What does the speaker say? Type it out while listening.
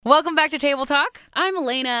Welcome back to Table Talk. I'm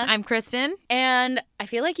Elena. I'm Kristen. And I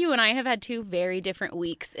feel like you and I have had two very different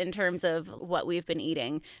weeks in terms of what we've been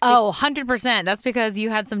eating. Oh, 100%. That's because you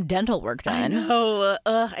had some dental work done. I know.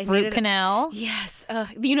 I Root canal. Yes.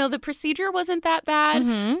 The procedure wasn't that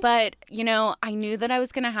bad, but, I knew that I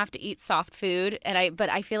was going to have to eat soft food, but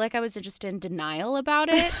I feel like I was just in denial about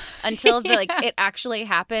it until it actually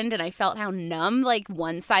happened, and I felt how numb,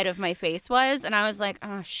 one side of my face was, and I was like,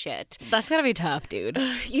 oh, shit. That's got to be tough, dude.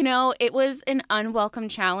 It was an unwelcome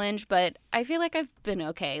challenge, but I feel like I've been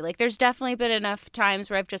okay. There's definitely been enough times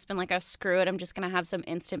where I've just been like, oh, screw it. I'm just going to have some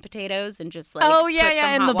instant potatoes and just put some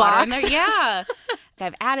in hot the water box. in there. Yeah.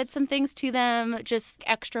 I've added some things to them, just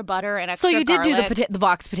extra butter and extra garlic. So you garlic. did do the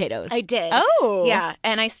box potatoes? I did. Oh. Yeah,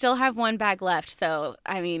 and I still have one bag left, so,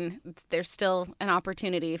 there's still an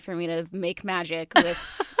opportunity for me to make magic with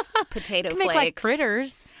potato flakes. Make like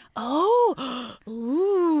fritters. Oh.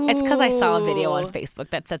 Ooh. It's because I saw a video on Facebook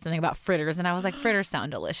that said something about fritters, and I was like, fritters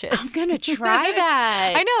sound delicious. I'm going to try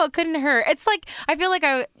that. I know, it couldn't hurt. It's like, I feel like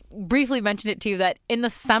I briefly mentioned it to you that in the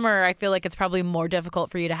summer, I feel like it's probably more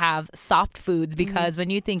difficult for you to have soft foods because when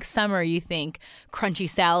you think summer, you think crunchy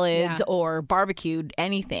salads or barbecued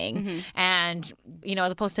anything. And,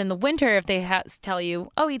 as opposed to in the winter, if they tell you,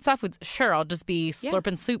 oh, eat soft foods, sure, I'll just be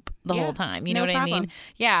slurping soup the whole time. You know what I mean?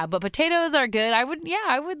 Yeah, but potatoes are good. I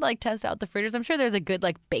would like test out the fritters. I'm sure there's a good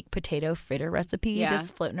baked potato fritter recipe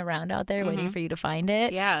just floating around out there waiting for you to find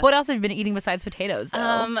it. Yeah. What else have you been eating besides potatoes,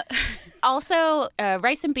 though? Also,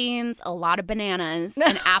 rice and beans, a lot of bananas,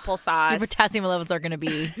 and applesauce. Your potassium levels are going to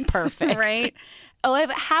be perfect. Right? Oh, I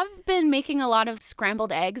have been making a lot of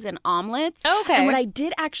scrambled eggs and omelets. Okay. And what I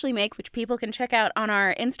did actually make, which people can check out on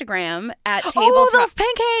our Instagram at Table Oh, Talk. those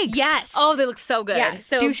pancakes! Yes. Oh, they look so good. Yeah,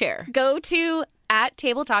 so do share. Go to at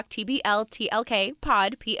Table Talk, TBLTLK,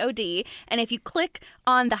 pod, POD. And if you click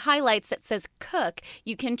on the highlights that says cook,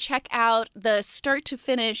 you can check out the start to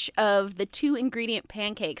finish of the 2-ingredient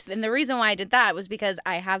pancakes. And the reason why I did that was because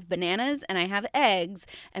I have bananas and I have eggs,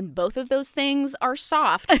 and both of those things are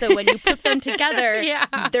soft. So when you put them together,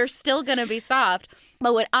 they're still going to be soft.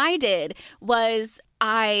 But what I did was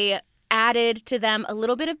I added to them a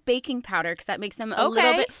little bit of baking powder because that makes them a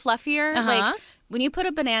little bit fluffier. When you put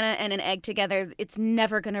a banana and an egg together, it's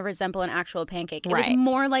never going to resemble an actual pancake. It was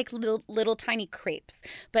more like little tiny crepes.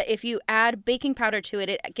 But if you add baking powder to it,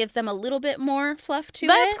 it gives them a little bit more fluff to it.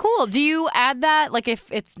 That's cool. Do you add that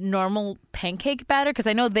if it's normal pancake batter? Because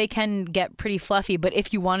I know they can get pretty fluffy, but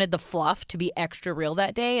if you wanted the fluff to be extra real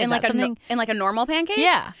that day, is that something? In a normal pancake?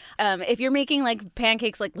 Yeah. If you're making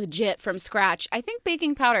pancakes legit from scratch, I think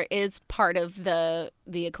baking powder is part of the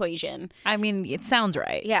equation. I mean, it sounds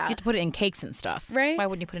right. Yeah. You have to put it in cakes and stuff. Right. Why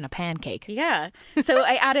wouldn't you put it in a pancake? Yeah. So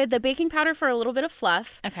I added the baking powder for a little bit of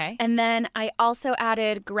fluff. Okay. And then I also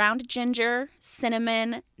added ground ginger,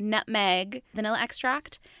 cinnamon, nutmeg, vanilla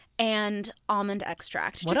extract, and almond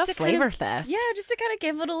extract. What a flavor fest. Yeah, just to kind of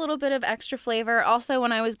give it a little bit of extra flavor. Also,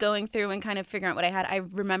 when I was going through and kind of figuring out what I had, I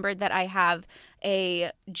remembered that I have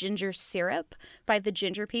a ginger syrup by the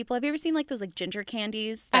Ginger People. Have you ever seen those ginger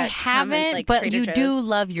candies? I haven't, but Trader you Joe's? Do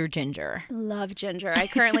love your ginger. Love ginger. I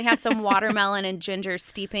currently have some watermelon and ginger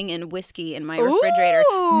steeping in whiskey in my refrigerator.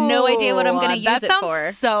 No idea what I'm going to use it for. That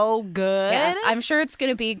sounds so good. Yeah, I'm sure it's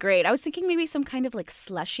going to be great. I was thinking maybe some kind of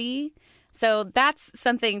slushy. So that's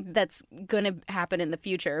something that's going to happen in the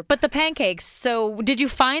future. But the pancakes, so did you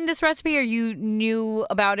find this recipe or you knew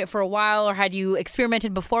about it for a while or had you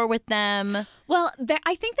experimented before with them? Well,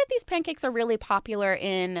 I think that these pancakes are really popular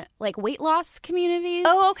in weight loss communities.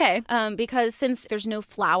 Oh, okay. Because since there's no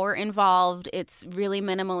flour involved, it's really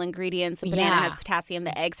minimal ingredients. The banana has potassium.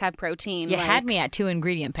 The eggs have protein. You had me at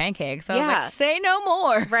 2-ingredient pancakes. I was Yeah. like, say no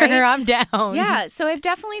more. Right? I'm down. Yeah. So I've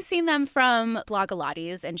definitely seen them from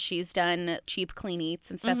Blogilates, and she's done cheap clean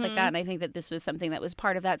eats and stuff like that. And I think that this was something that was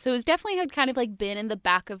part of that. So it was definitely had kind of been in the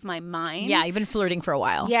back of my mind. Yeah, you've been flirting for a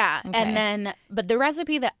while. Yeah. Okay. And then, but the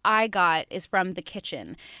recipe that I got is from The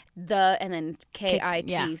Kitchen, and then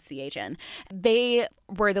KITCHN. They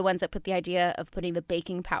were the ones that put the idea of putting the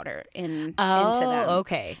baking powder into them. Oh,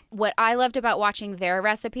 okay. What I loved about watching their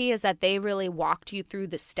recipe is that they really walked you through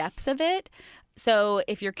the steps of it. So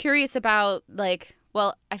if you're curious about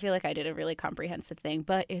well, I feel like I did a really comprehensive thing,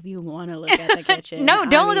 but if you want to look at The Kitchen. No,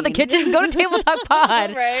 don't look at The Kitchen. Go to Table Talk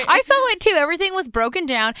Pod. Right. I saw it too. Everything was broken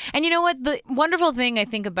down. And you know what? The wonderful thing I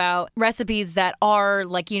think about recipes that are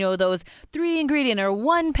those 3-ingredient or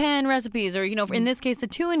 1-pan recipes or, in this case, the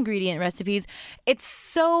 2-ingredient recipes, it's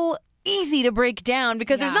so easy to break down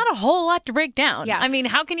because there's not a whole lot to break down. Yeah. I mean,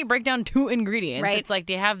 how can you break down 2 ingredients? Right. It's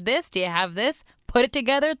do you have this? Do you have this? put it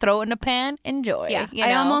together, throw it in a pan, enjoy. Yeah,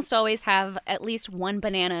 I almost always have at least one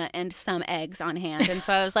banana and some eggs on hand. And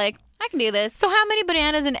so I was like, I can do this. So how many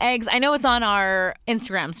bananas and eggs? I know it's on our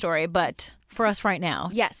Instagram story, but for us right now.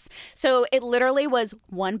 Yes. So it literally was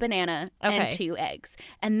one banana and 2 eggs.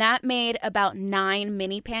 And that made about 9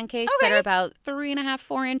 mini pancakes that are about 3.5,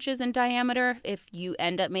 4 inches in diameter. If you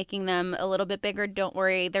end up making them a little bit bigger, don't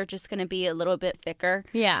worry. They're just going to be a little bit thicker.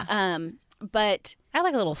 Yeah. But I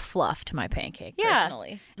like a little fluff to my pancake,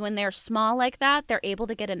 personally. When they're small like that, they're able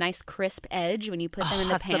to get a nice crisp edge when you put them in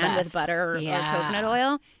the pan with butter or coconut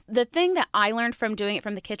oil. The thing that I learned from doing it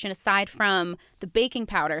from the kitchen, aside from the baking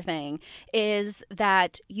powder thing, is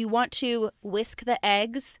that you want to whisk the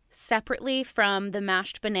eggs separately from the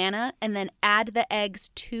mashed banana and then add the eggs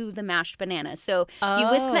to the mashed banana. So you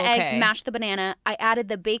whisk the eggs, mash the banana. I added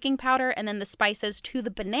the baking powder and then the spices to the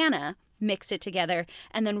banana, mixed it together,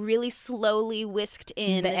 and then really slowly whisked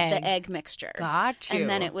in the egg mixture. Got you. And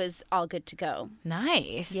then it was all good to go.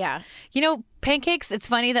 Nice. Yeah. Pancakes, it's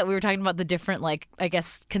funny that we were talking about the different, I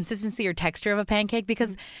guess, consistency or texture of a pancake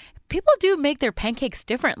because people do make their pancakes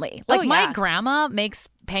differently. My grandma makes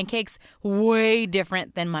pancakes way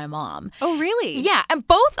different than my mom. Oh, really? Yeah, and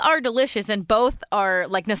both are delicious and both are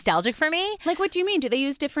nostalgic for me. What do you mean? Do they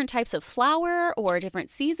use different types of flour or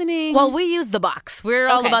different seasoning? Well, we use the box. We're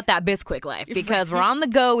all about that Bisquick life because we're on the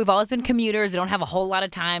go. We've always been commuters. We don't have a whole lot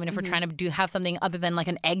of time. And if we're trying to have something other than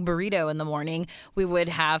an egg burrito in the morning, we would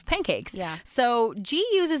have pancakes. Yeah. So G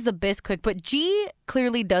uses the Bisquick, but G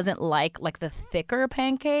clearly doesn't like the thicker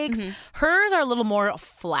pancakes. Hers are a little more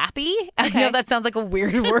flappy. I know that sounds like a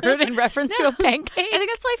weird word in reference to a pancake. I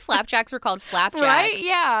think that's why flapjacks were called flapjacks. Right?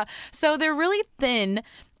 Yeah. So they're really thin.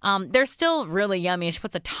 They're still really yummy. She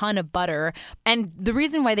puts a ton of butter. And the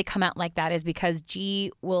reason why they come out like that is because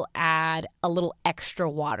G will add a little extra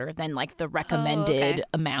water than the recommended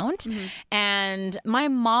amount. And my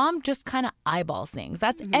mom just kind of eyeballs things.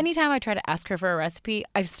 That's anytime I try to ask her for a recipe,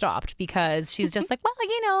 I've stopped because she's just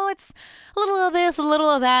it's a little of this, a little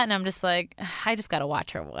of that. And I'm just I just got to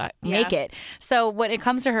watch her make it. So when it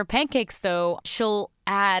comes to her pancakes, though, she'll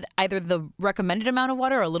add either the recommended amount of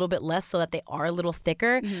water or a little bit less so that they are a little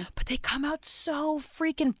thicker, but they come out so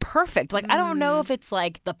freaking perfect. I don't know if it's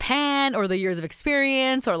the pan or the years of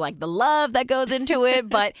experience or the love that goes into it,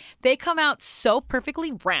 but they come out so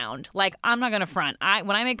perfectly round. I'm not going to front.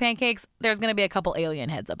 When I make pancakes, there's going to be a couple alien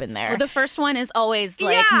heads up in there. Well, the first one is always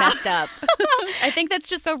messed up. I think that's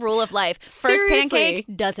just a rule of life. First pancake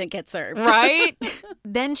doesn't get served. Right?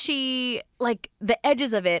 Then she, the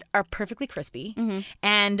edges of it are perfectly crispy.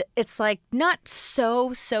 And it's not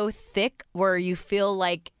so thick where you feel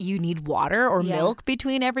like you need water or milk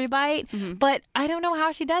between every bite. But I don't know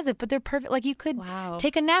how she does it, but they're perfect. You could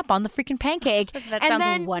take a nap on the freaking pancake. That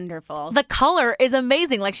sounds wonderful. The color is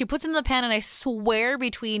amazing. She puts it in the pan, and I swear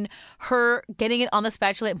between her getting it on the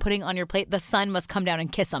spatula and putting it on your plate, the sun must come down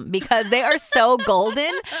and kiss them because they are so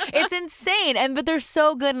golden. It's insane. But they're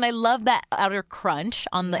so good, and I love that outer crunch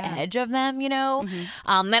on the edge of them,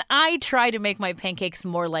 Then I try to make my pancakes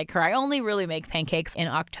more like her. I only really make pancakes in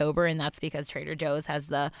October, and that's because Trader Joe's has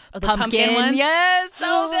the pumpkin ones. Yes,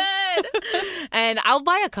 so good. And I'll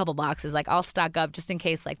buy a couple boxes. I'll stock up just in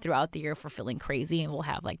case, throughout the year, if we're feeling crazy and we'll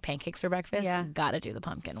have pancakes for breakfast. Yeah. Gotta do the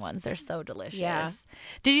pumpkin ones. They're so delicious. Yeah.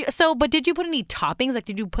 But did you put any toppings?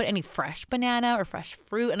 Did you put any fresh banana or fresh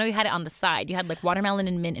fruit? I know you had it on the side. You had watermelon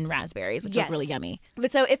and mint and raspberries, which is really yummy.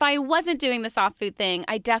 But so if I wasn't doing the soft food thing,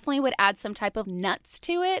 I definitely would add some type of nuts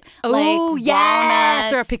to it. Oh,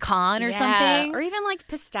 yes. Walnuts, Or a pecan or something. Or even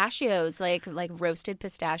pistachios, like roasted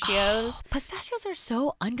pistachios. Pistachios are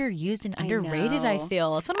so underused and underrated, I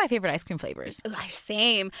feel. It's one of my favorite ice cream flavors.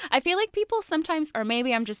 Same. I feel like people sometimes, or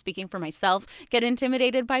maybe I'm just speaking for myself, get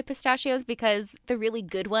intimidated by pistachios because the really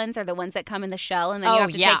good ones are the ones that come in the shell, and then you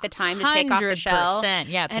have to take the time to take off the shell. 100%.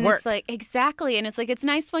 Yeah, it's and work. It's exactly. And it's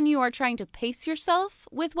nice when you are trying to pace yourself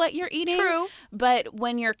with what you're eating. True. But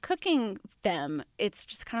when you're cooking them, it's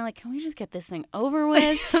just kind of can we just get this thing over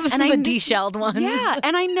with? And the de-shelled ones. Yeah,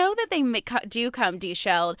 and I know that they do come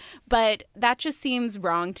de-shelled, but that just seems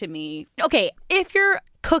wrong to me. Okay, if you're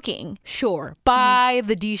cooking, sure, buy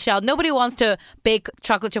the de-shelled. Nobody wants to bake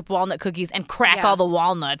chocolate chip walnut cookies and crack all the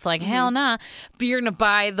walnuts. Hell nah. But you're going to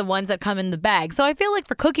buy the ones that come in the bag. So I feel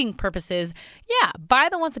for cooking purposes, buy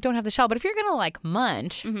the ones that don't have the shell. But if you're going to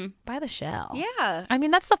munch, buy the shell. Yeah. I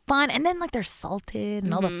mean, that's the fun. And then they're salted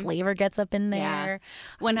and all the flavor gets up in there. Yeah.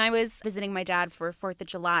 When I was visiting my dad for 4th of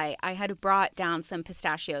July, I had brought down some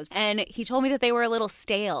pistachios, and he told me that they were a little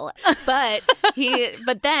stale. But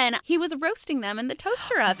then he was roasting them in the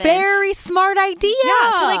toaster oven. Very smart idea.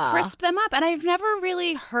 Yeah, to like crisp them up. And I've never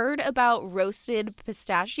really heard about roasted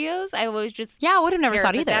pistachios. I always just I would have never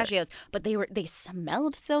thought pistachios, but they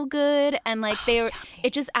smelled so good, and like they were.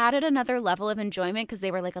 It just added another level of enjoyment because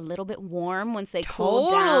they were like a little bit warm once they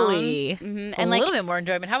cooled down. Mm-hmm. And a little bit more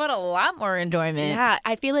enjoyment. How about a lot more enjoyment? Yeah,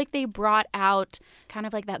 I feel like they brought out kind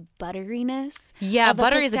of like that butteriness. Yeah,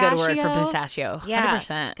 buttery is a good word for pistachio. Yeah,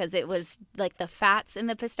 100%. because it was like the fats in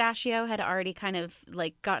the pistachio had already kind of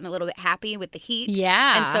like gotten a little bit happy with the heat.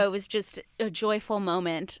 Yeah. And so it was just a joyful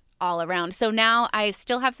moment all around. So now I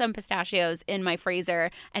still have some pistachios in my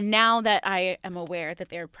freezer, and now that I am aware that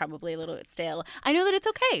they're probably a little bit stale, I know that it's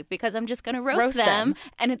okay because I'm just going to roast them,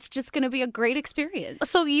 and it's just going to be a great experience.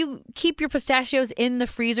 So you keep your pistachios in the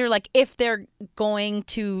freezer, like if they're going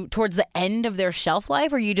towards the end of their shelf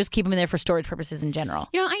life, or you just keep them in there for storage purposes in general?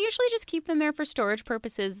 You know, I usually just keep them there for storage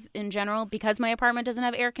purposes in general because my apartment doesn't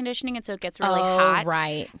have air conditioning, and so it gets really hot.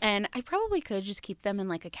 Right. And I probably could just keep them in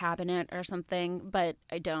like a cabinet or something, but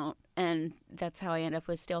I don't. And that's how I end up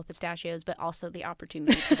with stale pistachios, but also the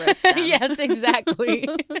opportunity to roast them. Yes, exactly.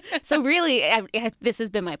 So really, this has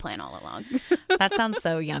been my plan all along. That sounds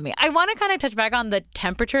so yummy. I want to kind of touch back on the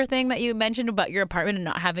temperature thing that you mentioned about your apartment and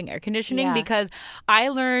not having air conditioning, because I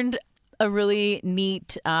learned a really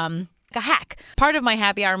neat a hack. Part of my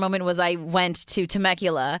happy hour moment was I went to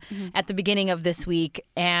Temecula at the beginning of this week,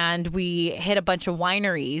 and we hit a bunch of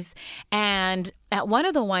wineries. And at one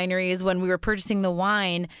of the wineries, when we were purchasing the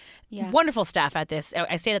wine, wonderful staff at this.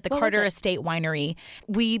 I stayed at the Carter Estate Winery.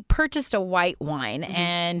 We purchased a white wine,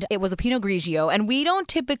 and it was a Pinot Grigio. And we don't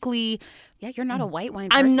typically... Yeah, you're not a white wine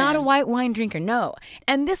person. I'm not a white wine drinker, no.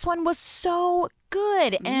 And this one was so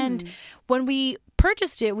good. And when we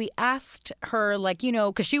purchased it, we asked her, like, you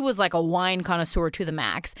know, because she was like a wine connoisseur to the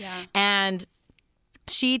max. Yeah. And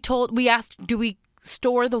we asked, do we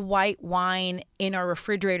store the white wine in our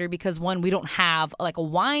refrigerator? Because one, we don't have like a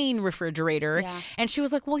wine refrigerator. Yeah. And she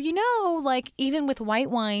was like, well, you know, like even with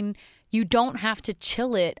white wine, you don't have to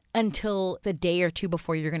chill it until the day or two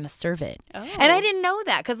before you're going to serve it. Oh. And I didn't know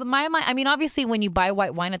that because I mean, obviously when you buy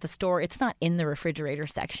white wine at the store, it's not in the refrigerator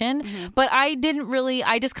section. But I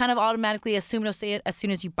just kind of automatically assumed, say it as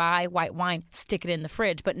soon as you buy white wine, stick it in the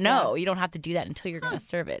fridge. But no, you don't have to do that until you're going to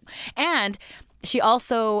serve it. And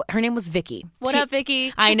her name was Vicky. What up,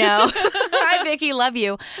 Vicky? I know. Hi, Vicky. Love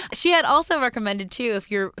you. She had also recommended, too, if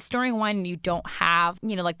you're storing wine and you don't have,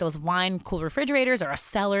 you know, like those wine cool refrigerators or a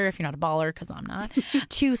cellar, if you're not a baller, because I'm not,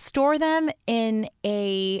 to store them in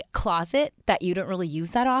a closet that you don't really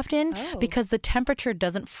use that often because the temperature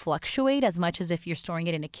doesn't fluctuate as much as if you're storing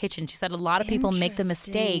it in a kitchen. She said a lot of people make the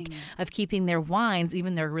mistake of keeping their wines,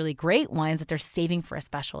 even their really great wines that they're saving for a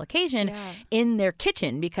special occasion, in their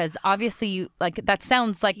kitchen because obviously that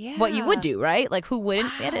sounds like what you would do, right? Like who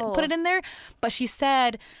wouldn't put it in there? But she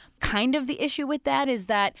said kind of the issue with that is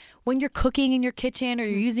that when you're cooking in your kitchen or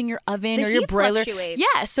you're using your oven or your broiler,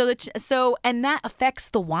 and that affects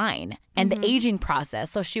the wine and the aging process.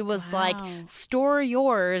 So she was like, store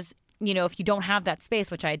yours, you know, if you don't have that space,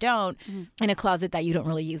 which I don't, in a closet that you don't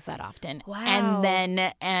really use that often. Wow.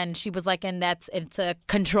 And she was like, it's a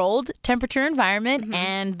controlled temperature environment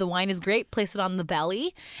and the wine is great. Place it on the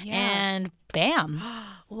belly and bam.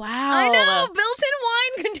 Wow. I know.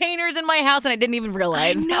 Built-in wine containers in my house, and I didn't even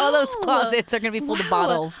realize. All those closets are going to be full of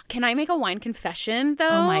bottles. Can I make a wine confession, though?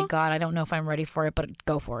 Oh, my God. I don't know if I'm ready for it, but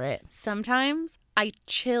go for it. Sometimes I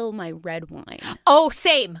chill my red wine. Oh,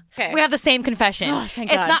 same. Okay. We have the same confession. Oh,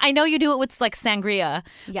 thank God. Not. I know you do it with like sangria,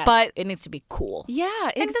 but it needs to be cool. Yeah,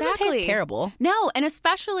 exactly. And it doesn't taste terrible. No, and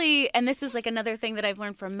especially, and this is like another thing that I've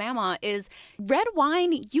learned from Mama is red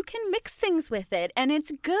wine. You can mix things with it, and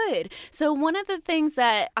it's good. So one of the things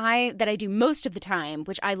that I do most of the time,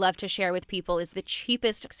 which I love to share with people, is the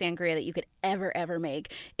cheapest sangria that you could ever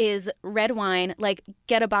make is red wine. Like,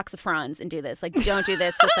 get a box of Franz and do this. Like, don't do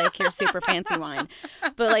this with like your super fancy wine.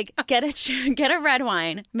 But like get a red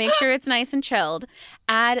wine, make sure it's nice and chilled,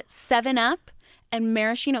 add 7-Up and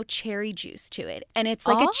maraschino cherry juice to it. And it's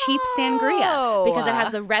like a cheap sangria because it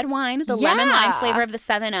has the red wine, the lemon lime flavor of the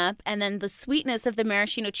 7-Up, and then the sweetness of the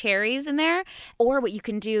maraschino cherries in there. Or what you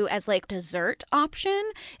can do as like dessert option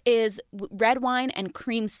is red wine and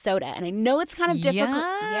cream soda. And I know it's kind of difficult.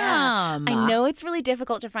 Yeah. I know it's really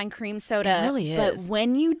difficult to find cream soda. It really is. But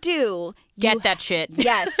when you do, get that shit.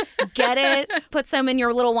 Yes. Get it. Put some in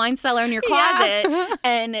your little wine cellar in your closet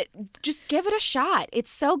and just give it a shot.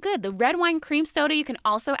 It's so good. The red wine cream soda, you can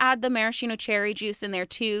also add the maraschino cherry juice in there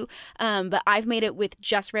too. But I've made it with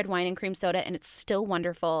just red wine and cream soda and it's still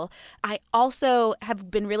wonderful. I also have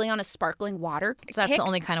been really on a sparkling water That's kick. the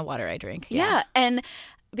only kind of water I drink. Yeah. And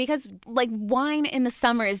because like wine in the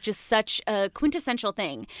summer is just such a quintessential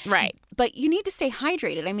thing. Right. But you need to stay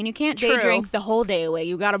hydrated. I mean, you can't day True. drink the whole day away.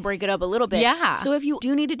 You got to break it up a little bit. Yeah. So if you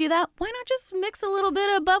do need to do that, why not just mix a little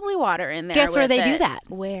bit of bubbly water in there? Guess where they do it? that?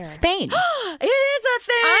 Where? Spain. It is a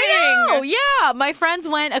thing. I know. Yeah. My friends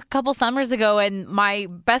went a couple summers ago, and my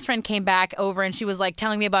best friend came back over, and she was like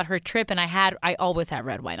telling me about her trip, and I always have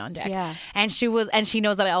red wine on deck. Yeah. And she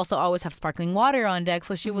knows that I also always have sparkling water on deck,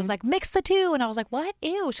 so she was like, mix the two. And I was like, what?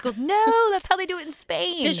 Ew. She goes, no, that's how they do it in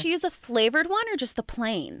Spain. Does she use a flavored one or just the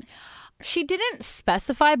plain? She didn't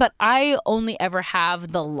specify, but I only ever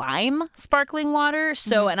have the lime sparkling water.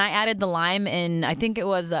 So, and I added the lime in, I think it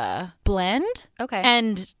was a blend. Okay.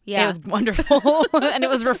 And it was wonderful and it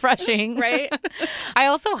was refreshing. Right. I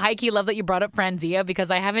also high-key love that you brought up Franzia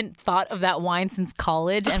because I haven't thought of that wine since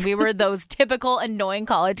college. And we were those typical annoying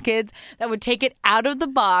college kids that would take it out of the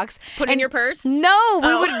box. Put it in your purse? No,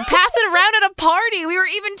 we would pass it around at a party. We were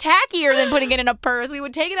even tackier than putting it in a purse. We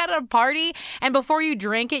would take it out at a party, and before you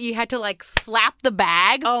drank it, you had to like slap the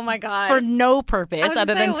bag. Oh my God. For no purpose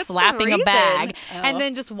other than what's the slapping a reason? bag Oh. and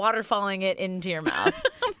then just waterfalling it into your mouth.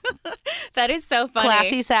 That is so funny.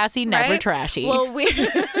 Classy, sassy, never Right? trashy. Well,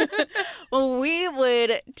 we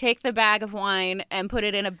would take the bag of wine and put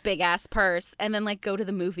it in a big ass purse and then like go to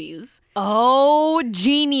the movies. Oh,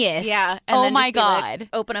 genius. Yeah. And oh then my just be like, God.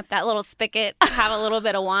 open up that little spigot, have a little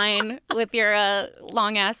bit of wine with your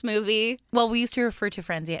long ass movie. Well, we used to refer to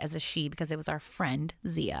Franzia as a she because it was our friend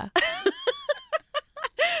Zia.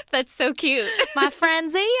 That's so cute. My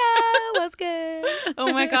friend Zia was good.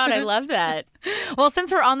 Oh my God, I love that. Well,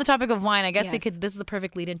 since we're on the topic of wine, I guess Yes. this is a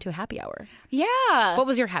perfect lead into happy hour. Yeah. What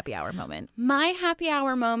was your happy hour moment? My happy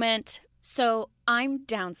hour moment. So I'm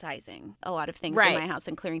downsizing a lot of things Right. in my house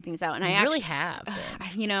and clearing things out. And You I really actually have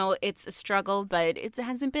been. You know, it's a struggle, but it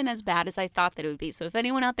hasn't been as bad as I thought that it would be. So if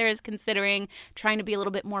anyone out there is considering trying to be a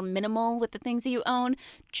little bit more minimal with the things that you own,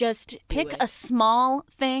 just pick a small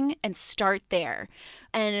thing and start there.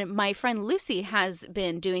 And my friend Lucy has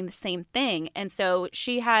been doing the same thing. And so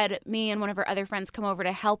she had me and one of her other friends come over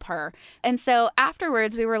to help her. And so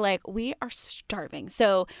afterwards, we were like, we are starving.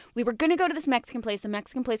 So we were going to go to this Mexican place. The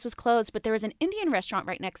Mexican place was closed, but there was an Indian restaurant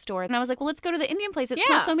right next door. And I was like, well, let's go to the Indian place. It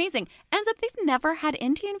smells so amazing. Ends up they've never had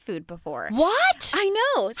Indian food before. What? I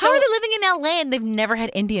know. How are they living in LA and they've never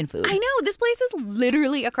had Indian food? I know. This place is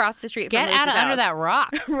literally across the street Get from Lucy's out of under house. that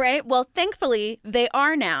rock. Right? Well, thankfully, they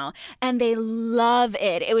are now, and they love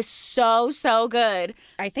it. It was so, so good.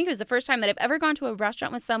 I think it was the first time that I've ever gone to a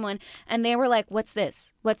restaurant with someone, and they were like, what's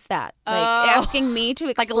this? What's that? Like, asking me to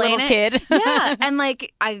explain Like a little kid. Yeah. And,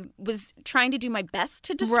 like, I was trying to do my best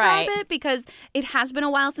to describe Right. it because it has been a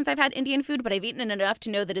while since I've had Indian food, but I've eaten it enough to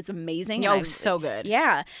know that it's amazing. Oh, so good.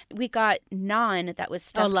 Yeah. We got naan that was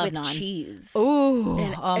stuffed love with naan. cheese. Ooh.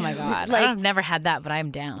 And- Oh, my God. like- I've never had that, but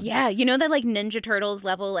I'm down. Yeah, you know that like Ninja Turtles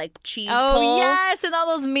level like cheese Oh, pull? yes. And all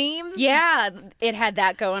those memes. Yeah, it had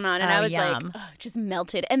that going on. And Oh, I was yum. like, just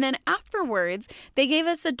melted. And then afterwards, they gave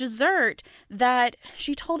us a dessert that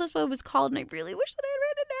she told us what it was called. And I really wish that I had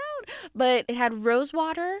written it down. But it had rose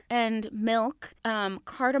water and milk,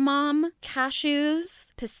 cardamom,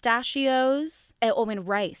 cashews, pistachios, and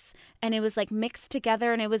rice. And it was like mixed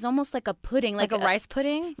together. And it was almost like a pudding. Like a rice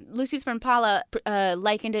pudding? Lucy's friend Paula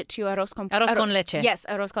likened it to arroz con leche. Yes,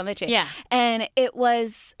 arroz con leche. Yeah. And it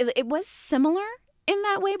was similar in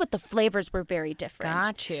that way, but the flavors were very different.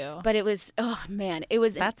 Got you. But it was, oh man, it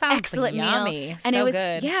was That an sounds excellent yummy. meal. And So it was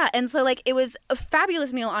good. Yeah, and so like it was a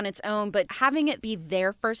fabulous meal on its own, but having it be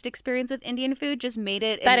their first experience with Indian food just made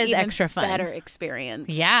it That an is even extra fun. better experience.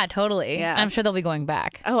 Yeah, totally. Yeah. I'm sure they'll be going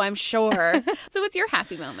back. Oh, I'm sure. So what's your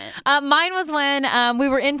happy moment? Mine was when we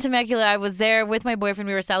were in Temecula. I was there with my boyfriend.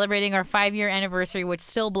 We were celebrating our 5-year anniversary, which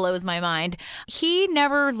still blows my mind. He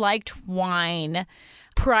never liked wine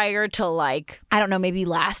prior to like, I don't know, maybe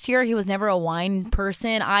last year. He was never a wine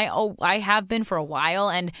person. I have been for a while.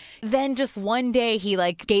 And then just one day he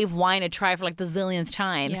like gave wine a try for like the zillionth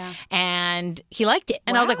time. Yeah. And he liked it.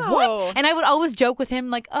 And I was like, Wow. what? And I would always joke with him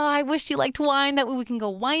like, oh, I wish you liked wine. That way we can go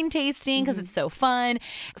wine tasting because it's so fun.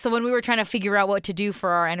 So when we were trying to figure out what to do for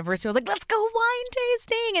our anniversary, I was like, let's go wine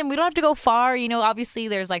tasting. And we don't have to go far. You know, obviously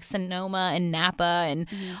there's like Sonoma and Napa and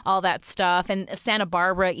all that stuff and Santa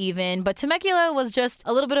Barbara even. But Temecula was just just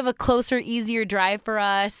a little bit of a closer, easier drive for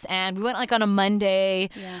us. And we went like on a Monday.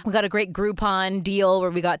 Yeah. We got a great Groupon deal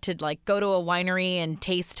where we got to like go to a winery and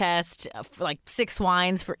taste test for like 6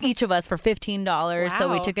 wines for each of us for $15. Wow.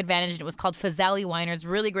 So we took advantage, and it was called Fazali Winers.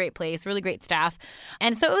 Really great place, really great staff.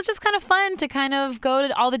 And so it was just kind of fun to kind of go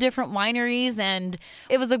to all the different wineries. And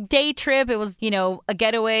it was a day trip. It was, a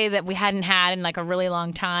getaway that we hadn't had in like a really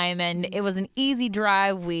long time. And it was an easy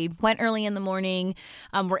drive. We went early in the morning.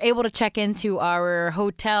 We're able to check into our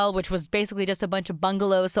hotel, which was basically just a bunch of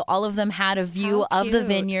bungalows. So all of them had a view of the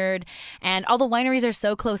vineyard. And all the wineries are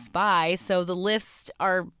so close by. So the lifts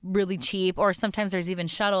are really cheap. Or sometimes there's even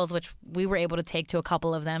shuttles, which we were able to take to a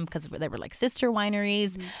couple of them because they were like sister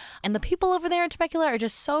wineries. Mm-hmm. And the people over there in Temecula are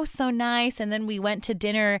just so, so nice. And then we went to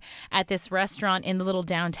dinner at this restaurant in the little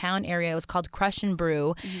downtown area. It was called Crush and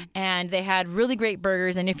Brew. Mm-hmm. And they had really great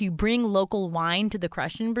burgers. And if you bring local wine to the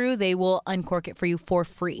Crush and Brew, they will uncork it for you for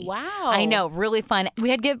free. Wow. I know, really fun. We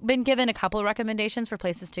had been given a couple of recommendations for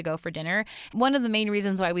places to go for dinner. One of the main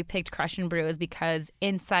reasons why we picked Crush and Brew is because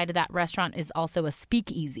inside of that restaurant is also a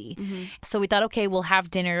speakeasy. Mm-hmm. So we thought, okay, we'll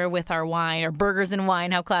have dinner with our wine, or burgers and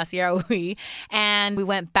wine. How classy are we? And we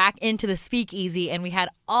went back into the speakeasy and we had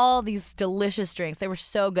all these delicious drinks. They were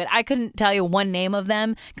so good. I couldn't tell you one name of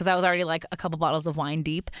them because I was already like a couple bottles of wine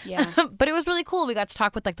deep. Yeah. But it was really cool. We got to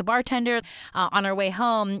talk with like the bartender. On our way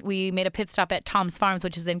home, we made a pit stop at Tom's Farms,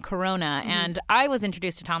 which is in Corona. Mm-hmm. And I was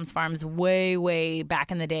introduced to Tom's Farms way, way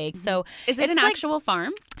back in the day. So is it an actual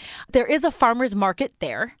farm? There is a farmer's market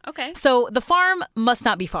there. Okay. So the farm must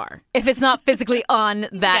not be far if it's not physically on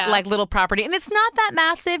that like little property. And it's not that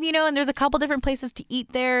massive, and there's a couple different places to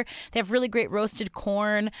eat there. They have really great roasted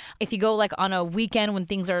corn. If you go like on a weekend when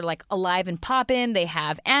things are like alive and poppin', they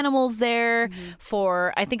have animals there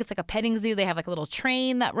for, I think it's like a petting zoo. They have like a little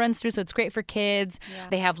train that runs through, so it's great for kids. Yeah.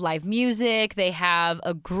 They have live music. They have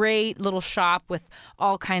a great little shop with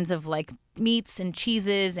all kinds of like meats and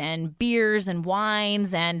cheeses and beers and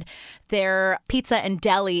wines, and their pizza and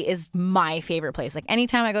deli is my favorite place. Like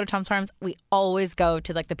anytime I go to Tom's Farms, we always go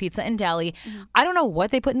to like the pizza and deli. Mm-hmm. I don't know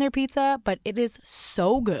what they put in their pizza, but it is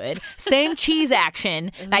so good. Same cheese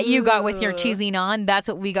action that you got with your cheesy naan. That's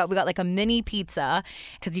what we got. We got like a mini pizza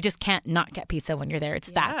because you just can't not get pizza when you're there.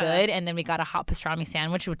 It's that good. And then we got a hot pastrami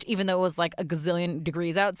sandwich, which even though it was like a gazillion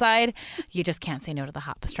degrees outside, you just can't say no to the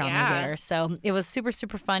hot pastrami there. So it was super,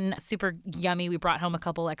 super fun, super yummy. We brought home a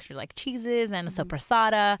couple extra like cheeses and a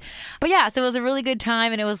sopressata. But yeah, so it was a really good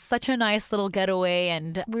time, and it was such a nice little getaway,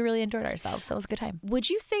 and we really enjoyed ourselves. So it was a good time. Would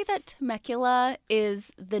you say that Temecula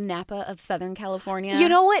is the Napa of Southern California? You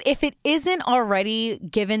know what? If it isn't already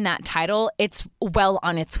given that title, it's well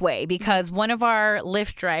on its way, because one of our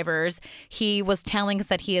Lyft drivers, he was telling us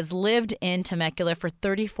that he has lived in Temecula for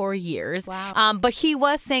 34 years. Wow. But he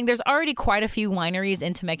was saying there's already quite a few wineries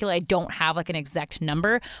in Temecula. I don't have like an exact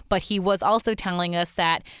number, but he was also telling us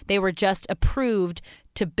that they were just approved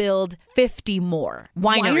to build 50 more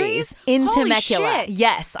wineries in Temecula. Shit.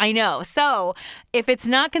 Yes, I know. So if it's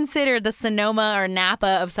not considered the Sonoma or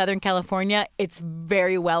Napa of Southern California, it's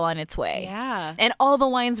very well on its way. Yeah. And all the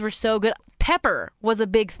wines were so good. Pepper was a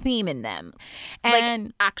big theme in them. And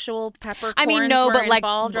like actual peppercorns but like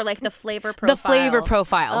involved, or like the flavor profile? The flavor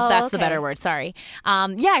profile. Oh, that's the better word. Sorry.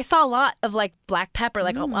 I saw a lot of like black pepper,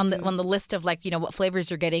 like on the list of like, what flavors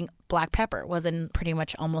you're getting. Black pepper was in pretty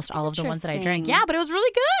much almost all of the ones that I drank. Yeah, but it was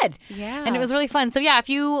really good. Yeah. And it was really fun. So yeah, if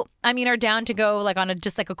you, are down to go like on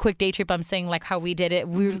just like a quick day trip, I'm saying like how we did it.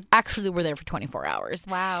 We actually were there for 24 hours.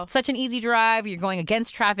 Wow. Such an easy drive. You're going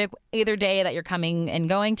against traffic either day that you're coming and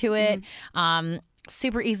going to it.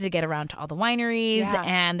 Super easy to get around to all the wineries,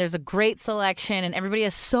 and there's a great selection, and everybody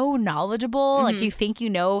is so knowledgeable. Like you think you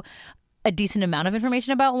know a decent amount of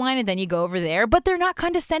information about wine, and then you go over there, but they're not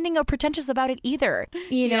condescending or pretentious about it either.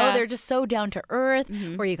 They're just so down to earth.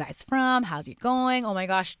 Where are you guys from? How's it going? Oh my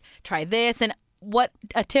gosh, try this. And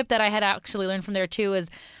a tip that I had actually learned from there too is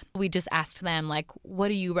we just asked them like, what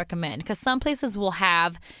do you recommend? Because some places will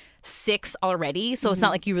have 6 already, so it's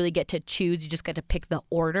not like you really get to choose. You just get to pick the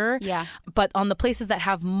order. Yeah. But on the places that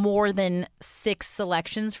have more than 6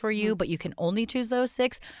 selections for you, but you can only choose those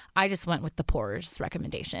 6, I just went with the pourer's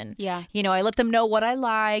recommendation. Yeah. I let them know what I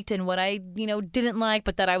liked and what I, didn't like,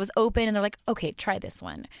 but that I was open, and they're like, okay, try this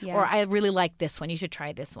one. Yeah. Or I really like this one. You should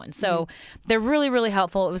try this one. So they're really, really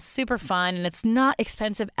helpful. It was super fun, and it's not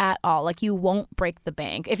expensive at all. Like, you won't break the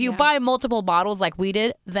bank. If you buy multiple bottles like we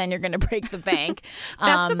did, then you're going to break the bank.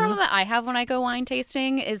 That's the problem that I have when I go wine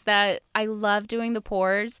tasting, is that I love doing the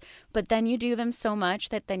pours, but then you do them so much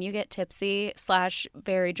that then you get tipsy /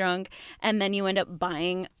 very drunk, and then you end up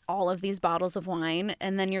buying all of these bottles of wine,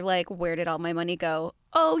 and then you're like, where did all my money go?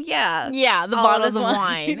 oh, yeah. Yeah, the all bottles this of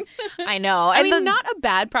wine. I know. I And mean, not a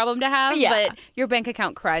bad problem to have, Yeah. but your bank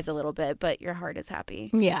account cries a little bit, but your heart is happy.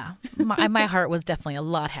 Yeah. My heart was definitely a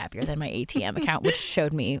lot happier than my ATM account, which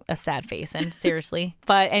showed me a sad face. And seriously.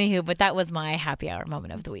 But that was my happy hour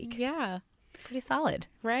moment of the week. Yeah. Pretty solid.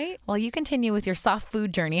 Right? Well, you continue with your soft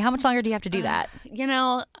food journey. How much longer do you have to do that?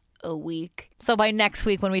 A week. So by next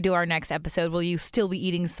week, when we do our next episode, will you still be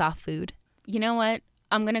eating soft food? You know what?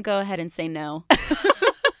 I'm going to go ahead and say no.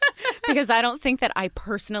 Because I don't think that I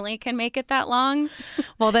personally can make it that long.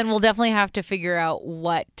 Well, then we'll definitely have to figure out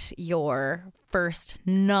what your first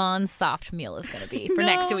non-soft meal is going to be for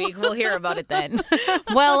next week. We'll hear about it then.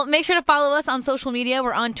 Well, make sure to follow us on social media.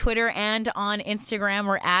 We're on Twitter and on Instagram.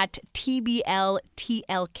 We're at TBLTLKPOD,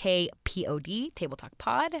 Table Talk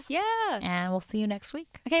Pod. Yeah. And we'll see you next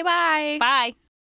week. Okay, bye. Bye.